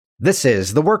This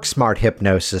is the Work Smart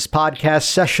Hypnosis podcast,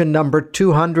 session number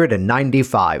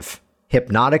 295,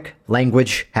 Hypnotic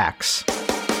Language Hacks.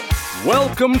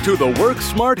 Welcome to the Work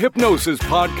Smart Hypnosis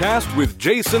podcast with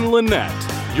Jason Linett,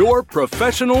 your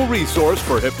professional resource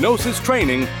for hypnosis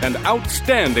training and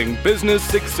outstanding business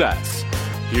success.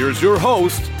 Here's your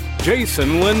host,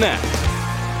 Jason Linett.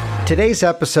 Today's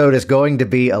episode is going to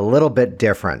be a little bit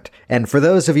different. And for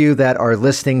those of you that are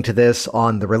listening to this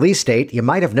on the release date, you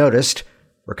might have noticed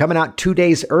we're coming out 2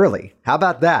 days early. How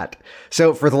about that?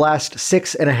 So for the last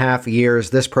 6.5 years,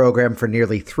 this program for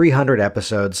nearly 300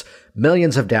 episodes,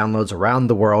 millions of downloads around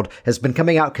the world, has been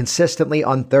coming out consistently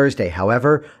on Thursday.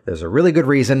 However, there's a really good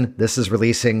reason this is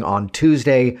releasing on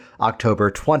Tuesday,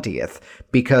 October 20th.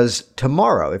 Because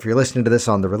tomorrow, if you're listening to this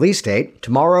on the release date,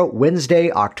 tomorrow,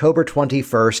 Wednesday, October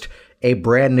 21st, a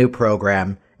brand new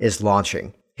program is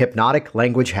launching. Hypnotic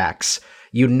Language Hacks.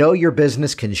 You know your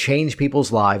business can change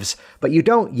people's lives, but you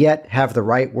don't yet have the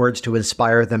right words to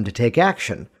inspire them to take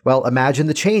action. Well, imagine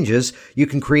the changes you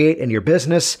can create in your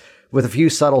business with a few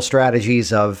subtle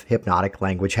strategies of hypnotic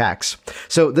language hacks.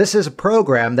 So this is a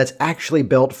program that's actually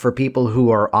built for people who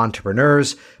are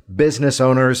entrepreneurs, business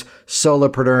owners,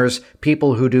 solopreneurs,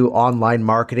 people who do online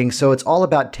marketing. So it's all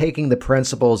about taking the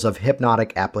principles of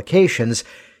hypnotic applications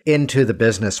into the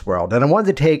business world. And I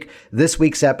wanted to take this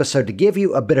week's episode to give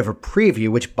you a bit of a preview,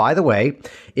 which, by the way,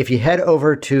 if you head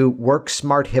over to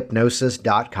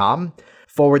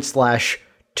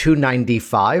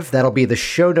worksmarthypnosis.com/295, that'll be the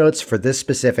show notes for this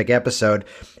specific episode.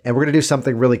 And we're going to do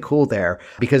something really cool there,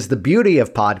 because the beauty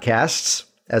of podcasts,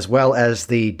 as well as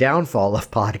the downfall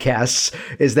of podcasts,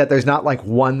 is that there's not like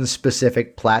one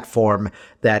specific platform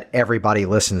that everybody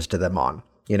listens to them on.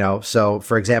 So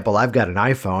for example, I've got an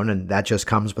iPhone and that just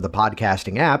comes with a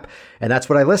podcasting app, and that's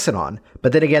what I listen on.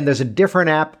 But then again, there's a different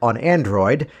app on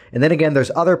Android. And then again,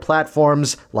 there's other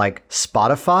platforms like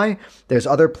Spotify. There's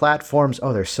other platforms.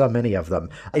 Oh, there's so many of them.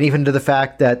 And even to the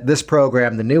fact that this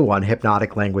program, the new one,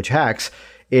 Hypnotic Language Hacks,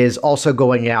 is also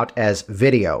going out as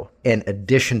video in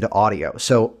addition to audio.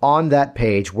 So on that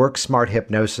page,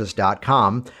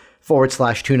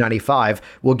 worksmarthypnosis.com/295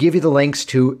 will give you the links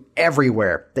to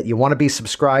everywhere that you want to be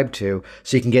subscribed to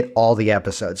so you can get all the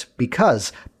episodes.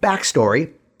 Because, backstory,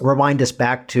 rewind us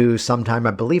back to sometime,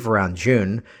 I believe around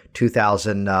June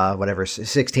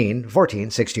 2014,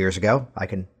 6 years ago. I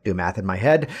can do math in my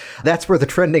head. That's where the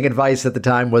trending advice at the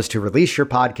time was to release your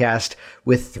podcast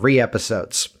with 3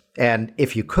 episodes. And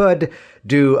if you could,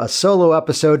 do a solo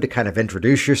episode to kind of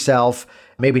introduce yourself,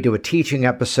 maybe do a teaching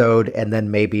episode, and then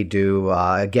maybe do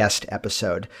a guest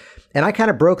episode. And I kind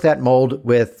of broke that mold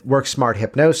with Work Smart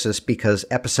Hypnosis because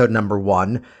episode number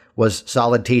 1 was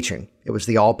solid teaching. It was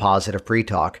the all positive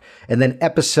pre-talk. And then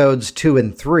episodes 2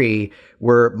 and 3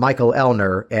 were Michael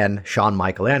Ellner and Sean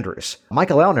Michael Andrews.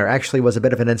 Michael Ellner actually was a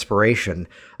bit of an inspiration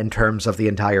in terms of the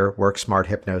entire Work Smart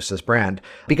Hypnosis brand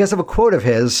because of a quote of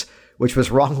his, which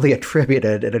was wrongly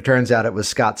attributed, and it turns out it was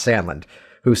Scott Sandland,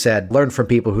 who said, learn from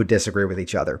people who disagree with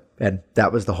each other. And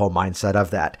that was the whole mindset of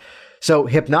that. So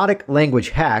Hypnotic Language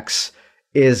Hacks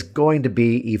is going to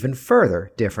be even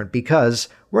further different because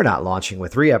we're not launching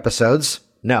with 3 episodes.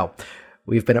 No,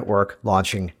 we've been at work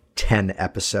launching 10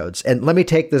 episodes. And let me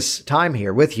take this time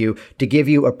here with you to give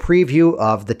you a preview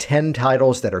of the 10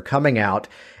 titles that are coming out.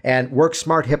 And Work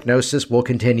Smart Hypnosis will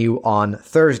continue on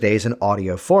Thursdays in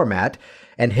audio format.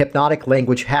 And Hypnotic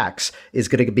Language Hacks is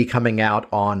going to be coming out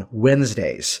on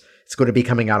Wednesdays. It's going to be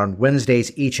coming out on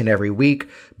Wednesdays each and every week,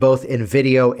 both in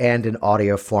video and in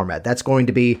audio format. That's going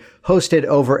to be hosted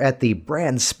over at the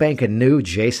brand spanking new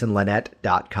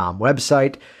jasonlinett.com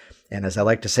website. And as I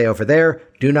like to say over there,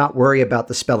 do not worry about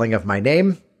the spelling of my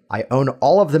name. I own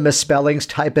all of the misspellings.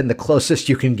 Type in the closest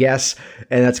you can guess,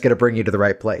 and that's going to bring you to the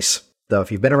right place. Though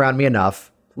if you've been around me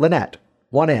enough, Linett,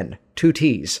 1 N, 2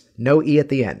 T's, no E at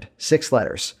the end, 6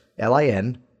 letters,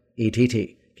 Linett.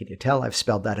 Can you tell I've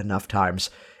spelled that enough times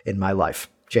in my life?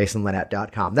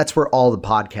 jasonlinett.com. That's where all the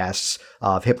podcasts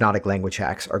of Hypnotic Language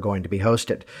Hacks are going to be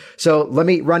hosted. So let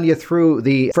me run you through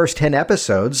the first 10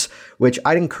 episodes, which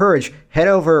I'd encourage, head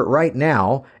over right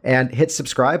now and hit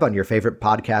subscribe on your favorite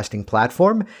podcasting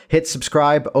platform. Hit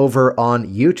subscribe over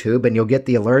on YouTube and you'll get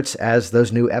the alerts as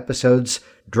those new episodes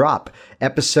drop. You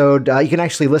can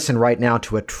actually listen right now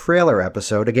to a trailer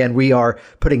episode. Again, we are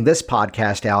putting this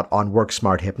podcast out on Work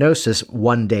Smart Hypnosis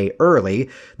 1 day early.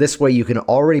 This way you can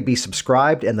already be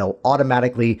subscribed and they'll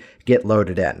automatically get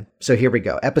loaded in. So here we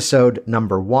go. Episode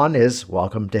number 1 is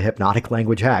Welcome to Hypnotic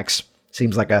Language Hacks.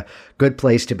 Seems like a good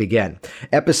place to begin.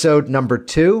 Episode number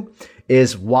 2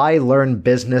 is Why Learn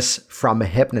Business from a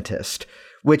Hypnotist,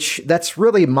 which that's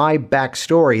really my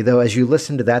backstory, though, as you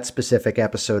listen to that specific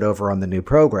episode over on the new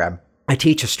program. I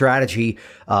teach a strategy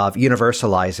of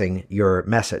universalizing your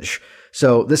message.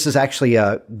 So this is actually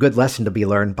a good lesson to be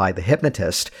learned by the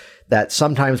hypnotist, that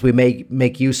sometimes we may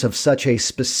make use of such a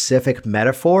specific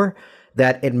metaphor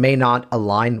that it may not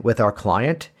align with our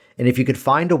client. And if you could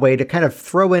find a way to kind of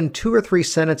throw in 2 or 3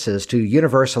 sentences to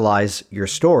universalize your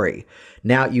story,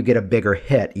 now you get a bigger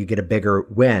hit, you get a bigger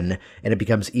win, and it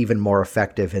becomes even more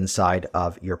effective inside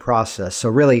of your process. So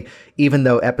really, even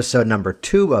though episode number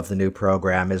 2 of the new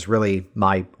program is really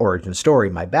my origin story,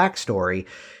 my backstory,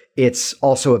 it's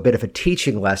also a bit of a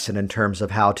teaching lesson in terms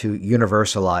of how to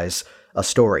universalize a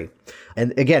story.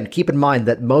 And again, keep in mind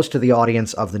that most of the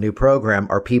audience of the new program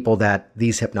are people that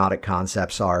these hypnotic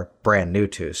concepts are brand new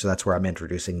to. So that's where I'm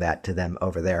introducing that to them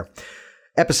over there.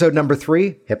 Episode number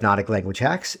 3, Hypnotic Language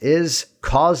Hacks, is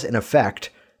Cause and Effect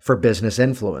for Business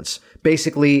Influence.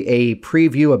 Basically a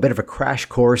preview, a bit of a crash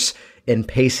course in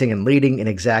pacing and leading and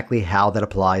exactly how that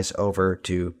applies over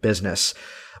to business.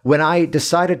 When I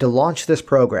decided to launch this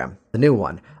program, the new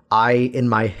one, I, in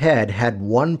my head, had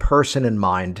one person in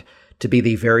mind to be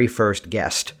the very first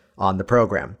guest on the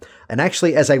program. And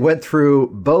actually, as I went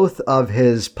through both of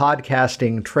his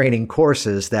podcasting training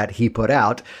courses that he put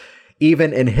out,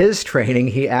 even in his training,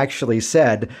 he actually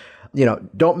said,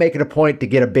 don't make it a point to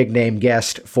get a big name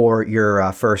guest for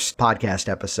your first podcast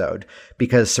episode,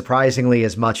 because surprisingly,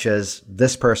 as much as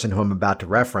this person who I'm about to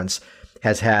reference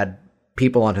has had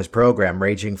people on his program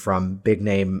ranging from big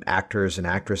name actors and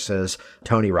actresses,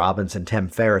 Tony Robbins and Tim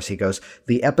Ferriss, he goes,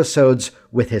 the episodes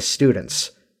with his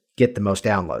students get the most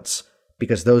downloads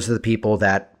because those are the people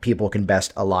that people can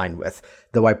best align with.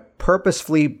 Though I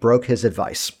purposefully broke his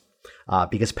advice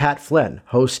because Pat Flynn,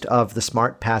 host of The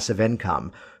Smart Passive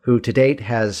Income, who to date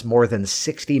has more than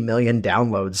 60 million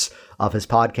downloads of his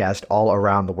podcast all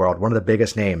around the world. One of the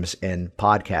biggest names in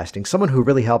podcasting, someone who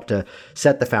really helped to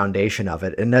set the foundation of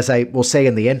it. And as I will say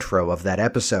in the intro of that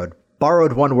episode,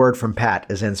 borrowed one word from Pat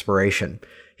as inspiration.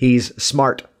 He's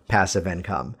smart passive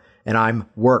income, and I'm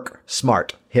work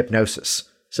smart hypnosis.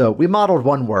 So we modeled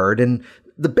one word, and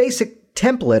the basic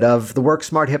template of the Work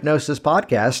Smart Hypnosis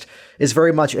podcast is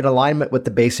very much in alignment with the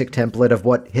basic template of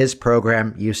what his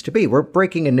program used to be. We're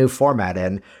breaking a new format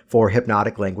in for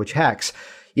Hypnotic Language Hacks.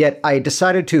 Yet I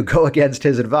decided to go against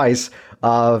his advice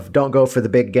of don't go for the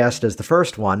big guest as the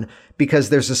first one, because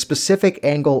there's a specific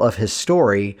angle of his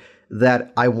story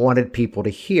that I wanted people to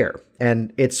hear.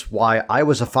 And it's why I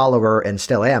was a follower and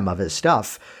still am of his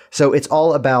stuff. So it's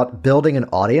all about building an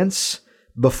audience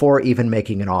before even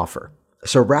making an offer.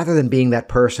 So rather than being that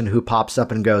person who pops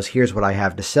up and goes, here's what I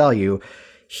have to sell you,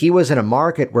 he was in a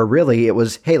market where really it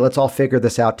was, hey, let's all figure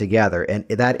this out together. And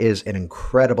that is an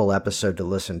incredible episode to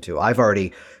listen to. I've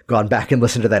already gone back and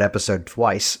listened to that episode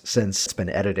twice since it's been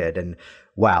edited. And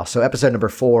wow. So episode number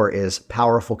 4 is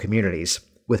Powerful Communities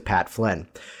with Pat Flynn.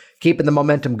 Keeping the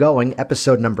momentum going,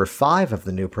 episode number 5 of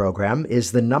the new program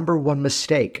is the number 1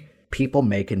 mistake people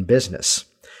make in business.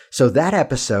 So that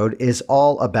episode is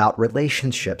all about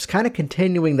relationships, kind of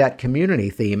continuing that community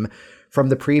theme from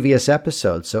the previous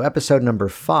episode. So episode number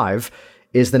 5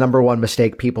 is the number 1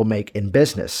 mistake people make in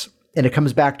business. And it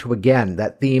comes back to, again,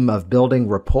 that theme of building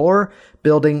rapport,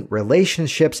 building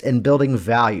relationships, and building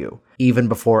value, even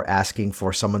before asking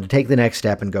for someone to take the next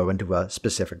step and go into a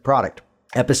specific product.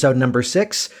 Episode number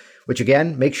 6, which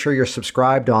again, make sure you're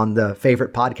subscribed on the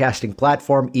favorite podcasting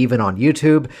platform, even on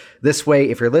YouTube. This way,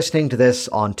 if you're listening to this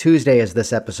on Tuesday as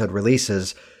this episode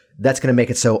releases, that's going to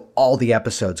make it so all the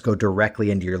episodes go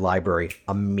directly into your library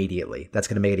immediately. That's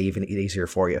going to make it even easier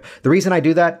for you. The reason I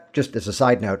do that, just as a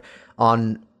side note,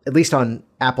 at least on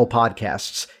Apple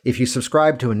Podcasts, if you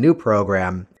subscribe to a new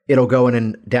program, it'll go in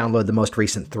and download the most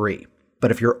recent 3. But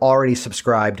if you're already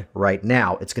subscribed right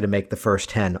now, it's going to make the first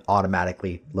 10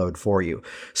 automatically load for you.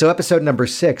 So episode number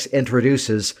 6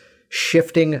 introduces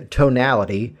shifting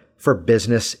tonality for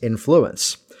business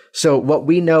influence. So what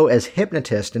we know as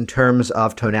hypnotists in terms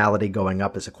of tonality going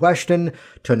up is a question,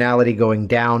 tonality going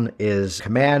down is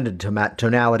command, and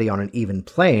tonality on an even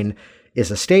plane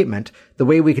is a statement, the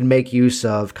way we can make use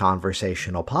of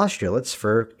conversational postulates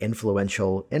for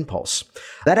influential impulse.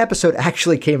 That episode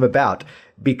actually came about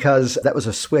because that was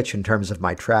a switch in terms of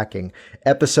my tracking.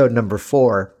 Episode number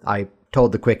 4, I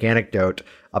told the quick anecdote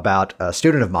about a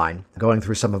student of mine going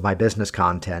through some of my business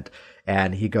content,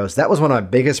 and he goes, that was one of my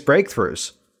biggest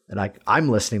breakthroughs. And I'm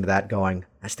listening to that going,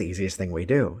 that's the easiest thing we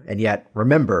do. And yet,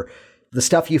 remember, the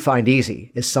stuff you find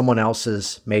easy is someone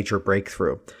else's major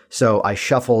breakthrough. So I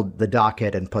shuffled the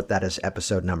docket and put that as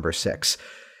episode number 6.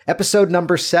 Episode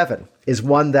number 7 is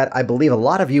one that I believe a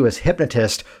lot of you as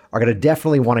hypnotists are going to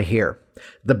definitely want to hear.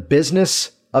 The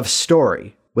Business of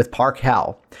Story with Park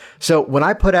Howell. So when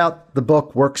I put out the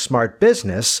book Work Smart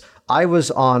Business, I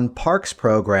was on Park's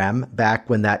program back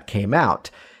when that came out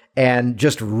and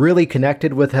just really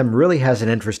connected with him, really has an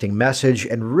interesting message,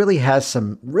 and really has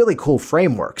some really cool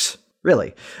frameworks.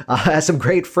 Really has some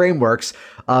great frameworks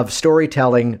of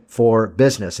storytelling for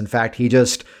business. In fact, he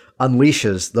just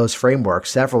unleashes those frameworks,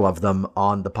 several of them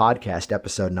on the podcast,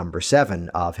 episode number 7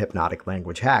 of Hypnotic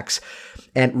Language Hacks,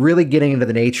 and really getting into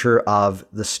the nature of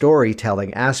the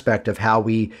storytelling aspect of how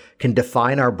we can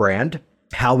define our brand,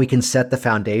 how we can set the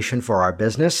foundation for our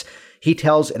business. He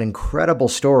tells an incredible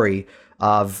story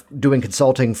of doing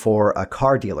consulting for a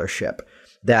car dealership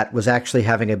that was actually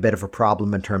having a bit of a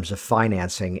problem in terms of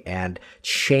financing, and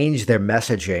changed their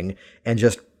messaging and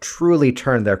just truly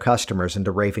turned their customers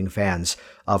into raving fans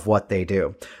of what they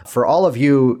do. For all of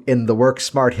you in the Work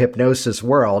Smart Hypnosis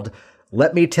world,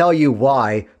 let me tell you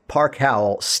why Park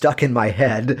Howell stuck in my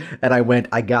head and I went,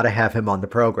 I gotta have him on the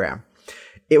program.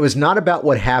 It was not about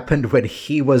what happened when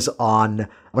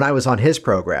I was on his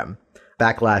program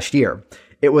back last year.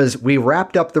 It was, we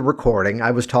wrapped up the recording.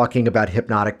 I was talking about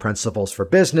hypnotic principles for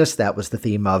business. That was the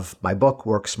theme of my book,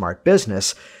 Work Smart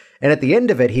Business. And at the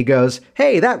end of it, he goes,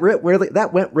 hey, that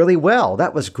went really well.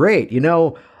 That was great. You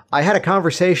know, I had a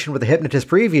conversation with a hypnotist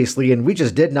previously and we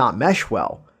just did not mesh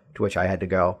well. To which I had to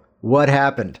go, what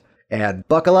happened? And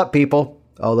buckle up, people.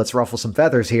 Oh, let's ruffle some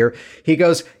feathers here. He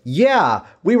goes, yeah,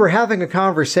 we were having a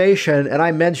conversation and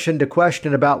I mentioned a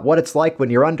question about what it's like when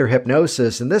you're under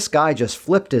hypnosis. And this guy just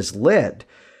flipped his lid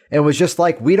and was just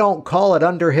like, we don't call it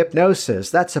under hypnosis.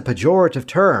 That's a pejorative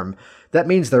term. That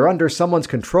means they're under someone's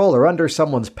control or under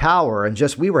someone's power. And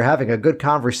just, we were having a good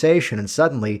conversation. And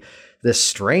suddenly this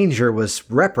stranger was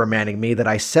reprimanding me that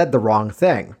I said the wrong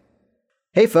thing.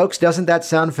 Hey folks, doesn't that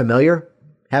sound familiar?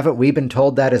 Haven't we been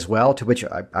told that as well? To which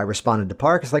I responded to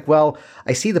Park. It's like, well,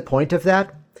 I see the point of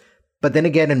that. But then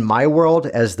again, in my world,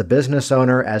 as the business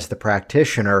owner, as the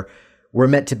practitioner, we're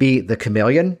meant to be the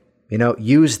chameleon. You know,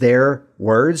 use their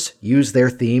words, use their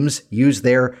themes, use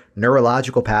their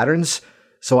neurological patterns.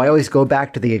 So I always go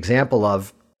back to the example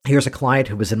of, here's a client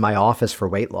who was in my office for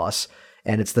weight loss,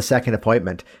 and it's the second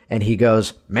appointment. And he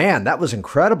goes, man, that was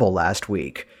incredible last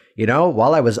week. You know,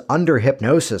 while I was under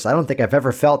hypnosis, I don't think I've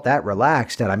ever felt that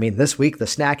relaxed. And I mean, this week, the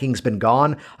snacking's been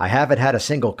gone. I haven't had a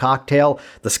single cocktail.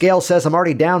 The scale says I'm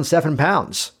already down 7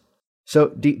 pounds. So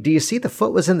do you see the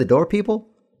foot was in the door, people?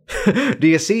 Do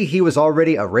you see he was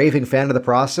already a raving fan of the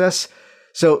process?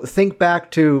 So think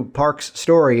back to Park's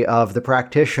story of the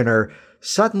practitioner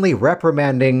suddenly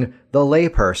reprimanding the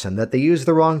layperson that they used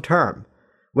the wrong term.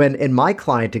 When in my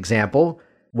client example,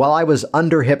 while I was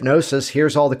under hypnosis,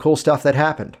 here's all the cool stuff that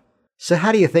happened. So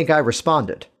how do you think I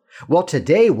responded? Well,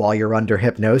 today, while you're under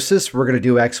hypnosis, we're going to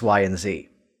do X, Y, and Z.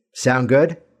 Sound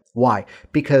good? Why?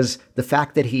 Because the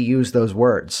fact that he used those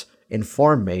words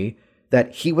informed me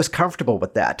that he was comfortable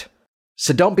with that.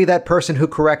 So don't be that person who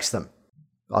corrects them.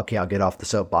 Okay, I'll get off the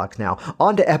soapbox now.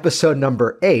 On to episode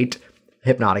number 8,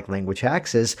 Hypnotic Language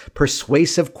Hacks, is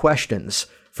persuasive questions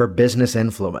for business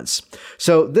influence.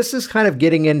 So this is kind of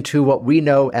getting into what we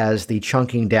know as the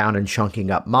chunking down and chunking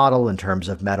up model in terms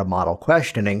of meta model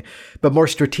questioning, but more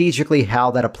strategically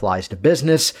how that applies to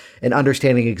business and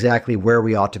understanding exactly where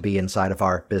we ought to be inside of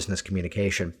our business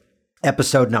communication.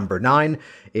 Episode number 9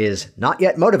 is Not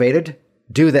Yet Motivated,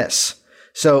 Do This.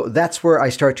 So that's where I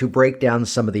start to break down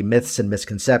some of the myths and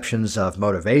misconceptions of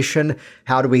motivation.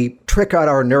 How do we trick out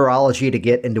our neurology to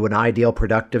get into an ideal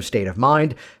productive state of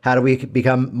mind? How do we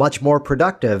become much more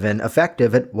productive and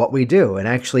effective at what we do? And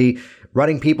actually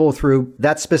running people through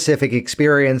that specific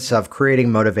experience of creating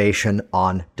motivation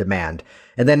on demand.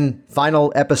 And then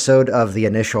final episode of the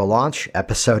initial launch,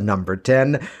 episode number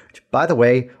 10. Which, by the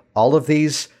way, all of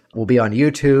these will be on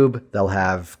YouTube. They'll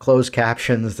have closed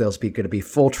captions. There's going to be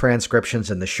full transcriptions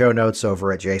in the show notes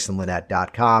over at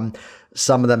jasonlinett.com.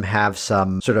 Some of them have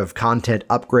some sort of content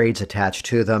upgrades attached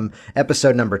to them.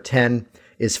 Episode number 10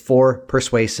 is 4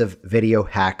 persuasive video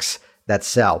hacks that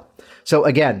sell. So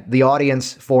again, the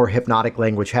audience for Hypnotic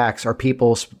Language Hacks are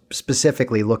people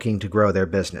specifically looking to grow their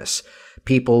business.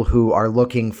 People who are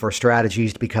looking for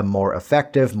strategies to become more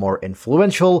effective, more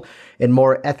influential, and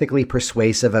more ethically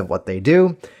persuasive at what they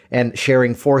do, and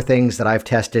sharing 4 things that I've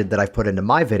tested that I've put into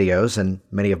my videos, and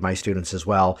many of my students as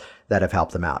well, that have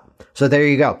helped them out. So there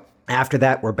you go. After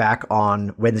that, we're back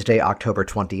on Wednesday, October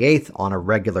 28th on a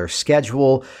regular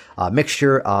schedule, a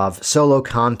mixture of solo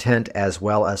content as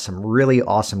well as some really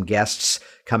awesome guests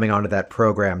coming onto that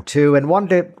program too, and wanted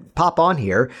to pop on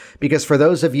here because for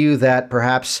those of you that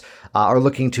perhaps are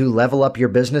looking to level up your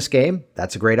business game,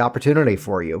 that's a great opportunity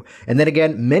for you. And then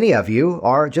again, many of you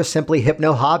are just simply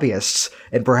hypno hobbyists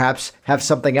and perhaps have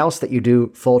something else that you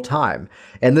do full time.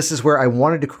 And this is where I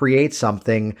wanted to create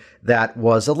something that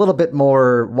was a little bit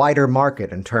more wider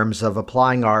market in terms of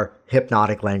applying our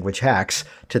hypnotic language hacks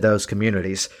to those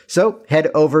communities. So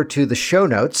head over to the show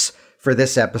notes for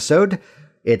this episode.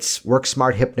 It's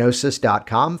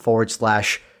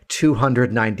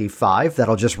worksmarthypnosis.com/295.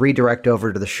 That'll just redirect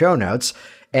over to the show notes.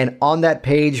 And on that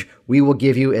page, we will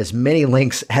give you as many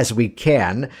links as we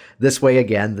can. This way,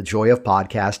 again, the joy of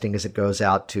podcasting as it goes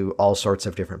out to all sorts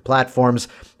of different platforms.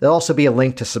 There'll also be a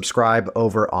link to subscribe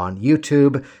over on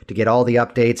YouTube to get all the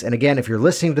updates. And again, if you're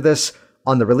listening to this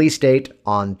on the release date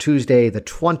on Tuesday the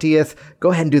 20th,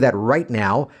 go ahead and do that right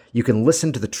now. You can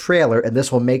listen to the trailer, and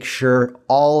this will make sure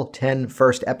all 10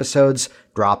 first episodes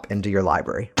drop into your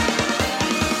library.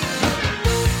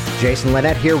 Jason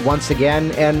Linett here once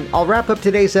again, and I'll wrap up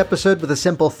today's episode with a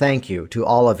simple thank you to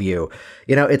all of you.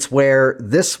 You know, it's where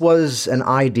this was an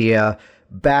idea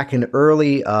back in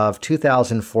early of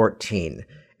 2014.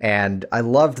 And I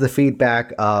loved the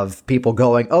feedback of people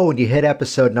going, oh, when you hit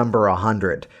episode number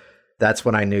 100, that's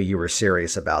when I knew you were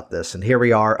serious about this. And here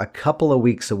we are a couple of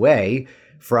weeks away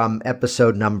from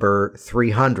episode number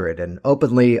 300. And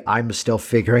openly, I'm still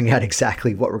figuring out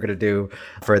exactly what we're going to do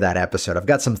for that episode. I've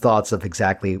got some thoughts of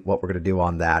exactly what we're going to do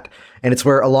on that. And it's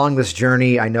where along this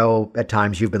journey, I know at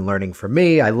times you've been learning from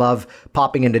me. I love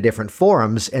popping into different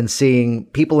forums and seeing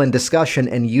people in discussion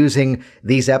and using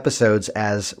these episodes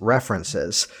as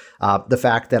references. The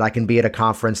fact that I can be at a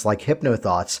conference like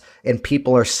HypnoThoughts and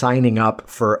people are signing up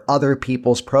for other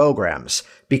people's programs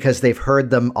because they've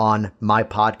heard them on my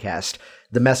podcast.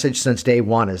 The message since day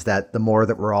one is that the more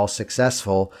that we're all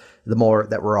successful, the more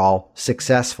that we're all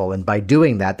successful. And by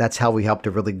doing that, that's how we help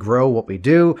to really grow what we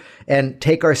do and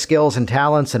take our skills and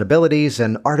talents and abilities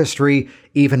and artistry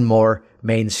even more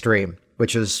mainstream,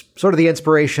 which is sort of the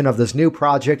inspiration of this new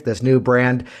project, this new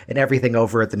brand, and everything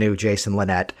over at the new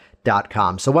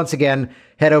JasonLinett.com. So once again,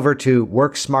 head over to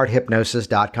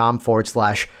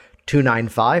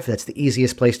worksmarthypnosis.com/295. That's the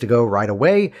easiest place to go right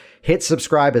away. Hit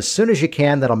subscribe as soon as you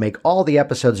can. That'll make all the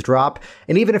episodes drop.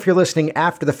 And even if you're listening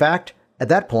after the fact, at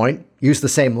that point, use the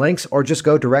same links or just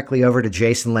go directly over to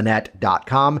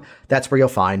jasonlinett.com. That's where you'll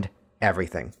find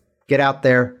everything. Get out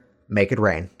there, make it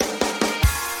rain.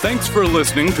 Thanks for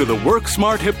listening to the Work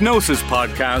Smart Hypnosis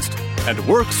podcast at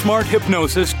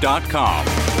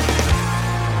worksmarthypnosis.com.